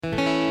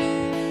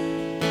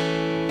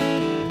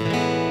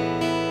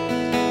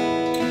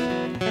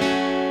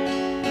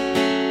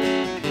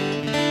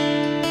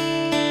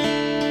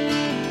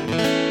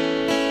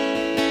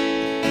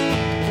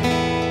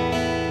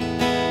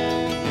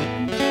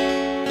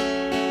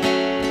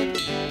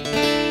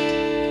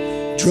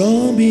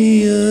Draw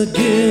me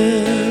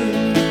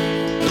again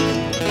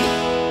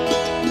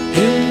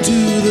into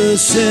the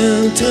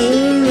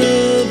center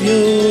of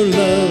your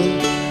love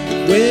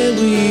where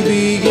we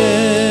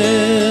began.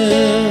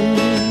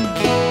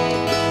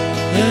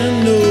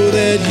 I know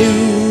that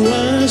you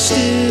are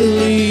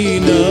still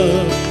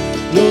enough,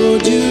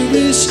 Lord, to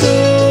restore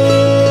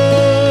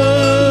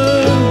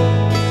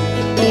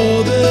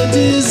all the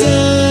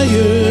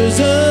desires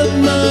of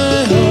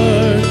my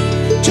heart,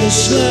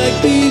 just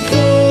like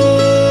before.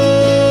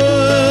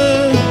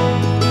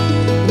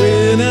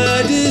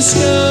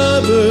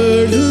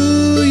 Discovered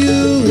who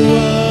you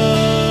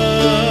are.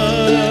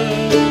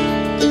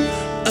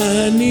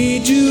 I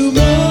need you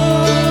more.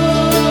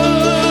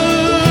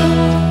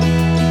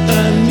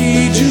 I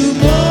need you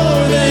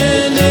more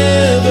than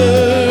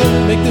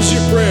ever. Make this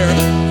your prayer.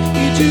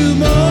 Need you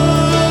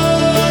more.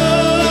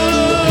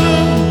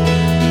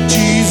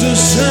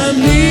 Jesus, I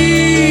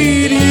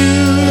need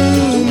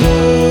you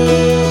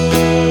more.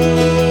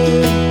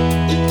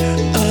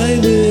 I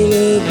will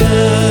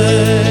abide.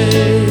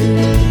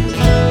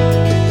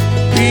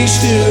 Be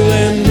still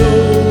and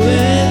know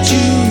that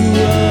you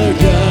are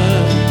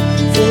God,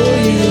 for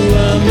you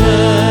are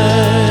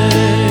mine.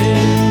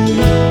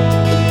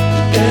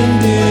 And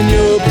in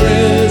your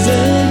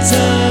presence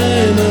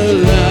I'm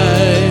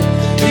alive,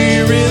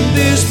 here in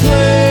this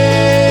place.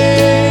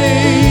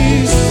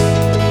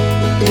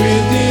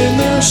 Within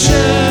the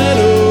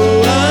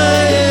shadow I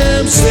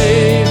am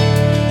safe,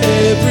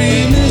 every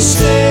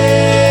mistake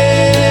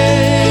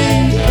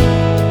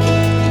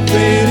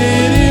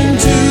faded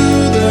into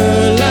the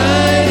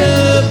light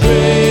of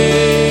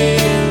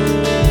grace.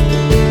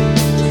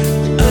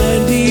 I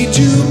need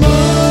you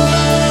more.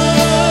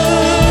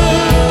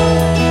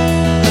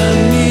 I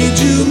need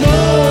you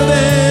more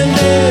than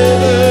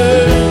ever.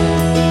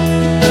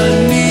 I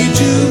need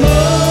you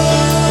more.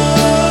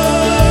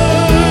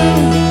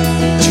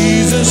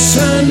 Jesus,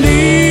 I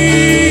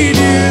need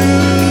you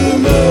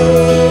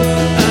more.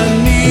 I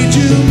need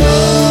you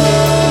more.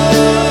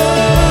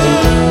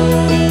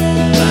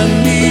 I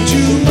need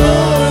you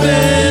more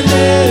than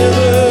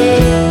ever.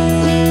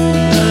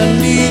 I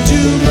need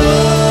you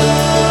more.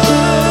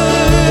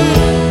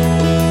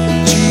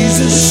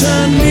 Jesus, I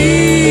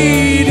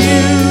need you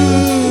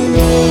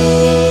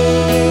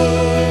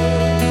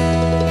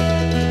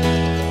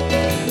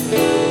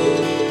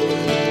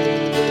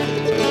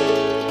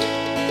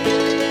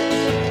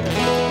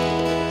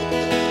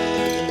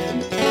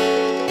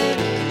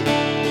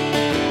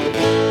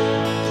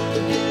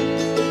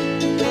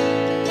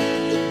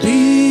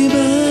Be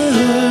my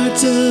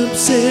heart's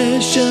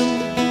obsession,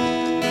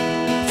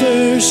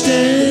 first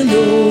and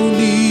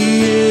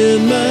only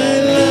in my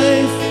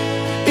life.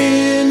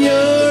 In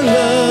your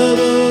love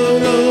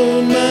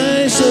alone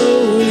my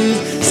soul is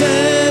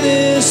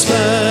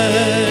satisfied.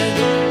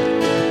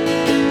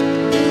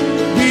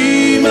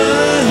 Be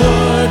my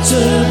heart's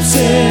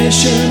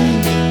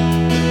obsession,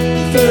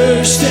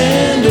 first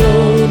and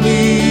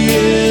only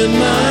in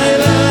my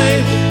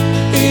life.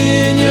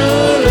 In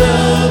your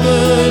love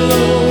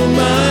alone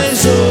my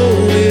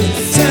soul is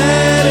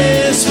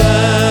satisfied.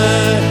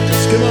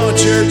 Come on,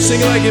 church, sing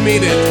it like you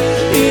mean it.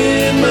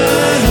 In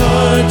my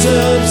heart's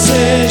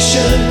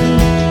obsession,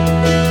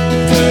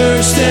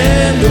 first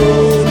and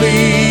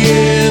only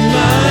in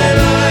my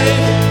life.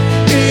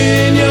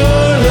 In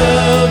your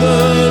love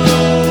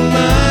alone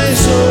my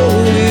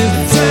soul is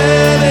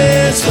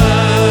satisfied.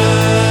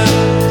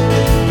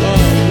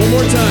 One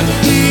more time.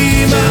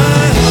 Be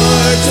my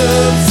heart's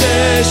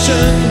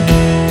obsession,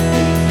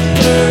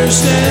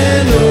 first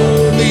and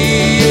only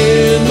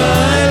in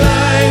my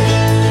life.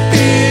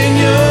 In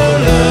your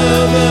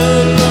love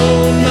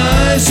alone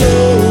my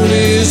soul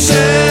is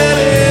satisfied.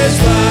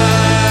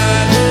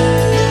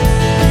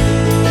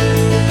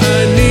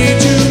 I need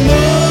you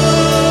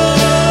more.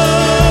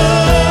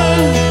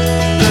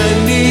 I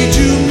need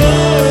you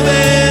more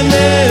than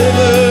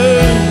ever.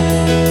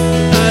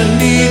 I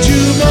need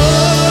you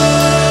more.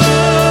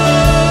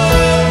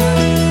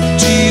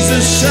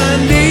 Jesus, I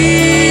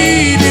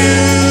need you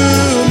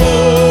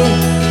more.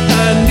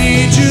 I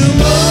need you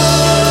more.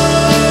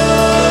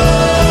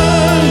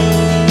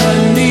 I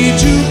need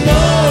you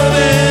more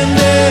than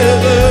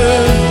ever.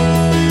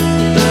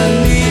 I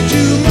need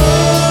you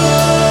more.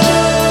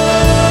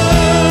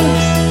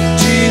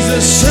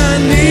 Jesus, I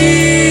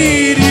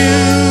need you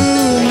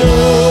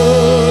more.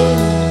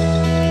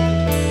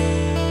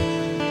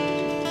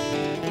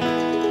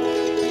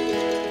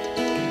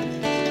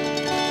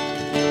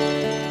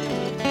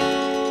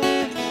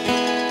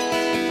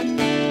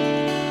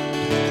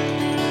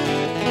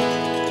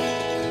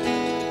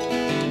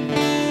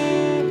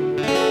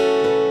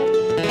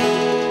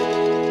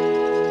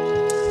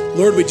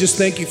 Lord, we just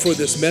thank you for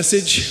this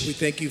message. We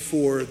thank you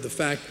for the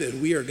fact that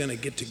we are going to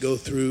get to go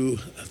through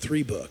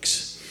 3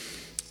 books.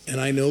 And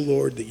I know,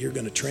 Lord, that you're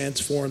going to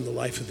transform the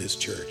life of this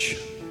church.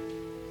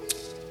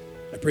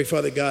 I pray,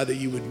 Father God, that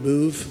you would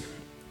move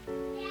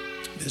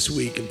this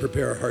week and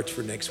prepare our hearts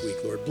for next week,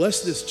 Lord.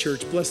 Bless this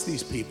church. Bless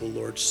these people,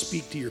 Lord.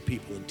 Speak to your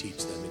people and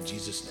teach them in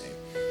Jesus' name.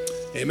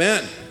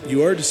 Amen.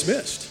 You are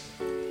dismissed.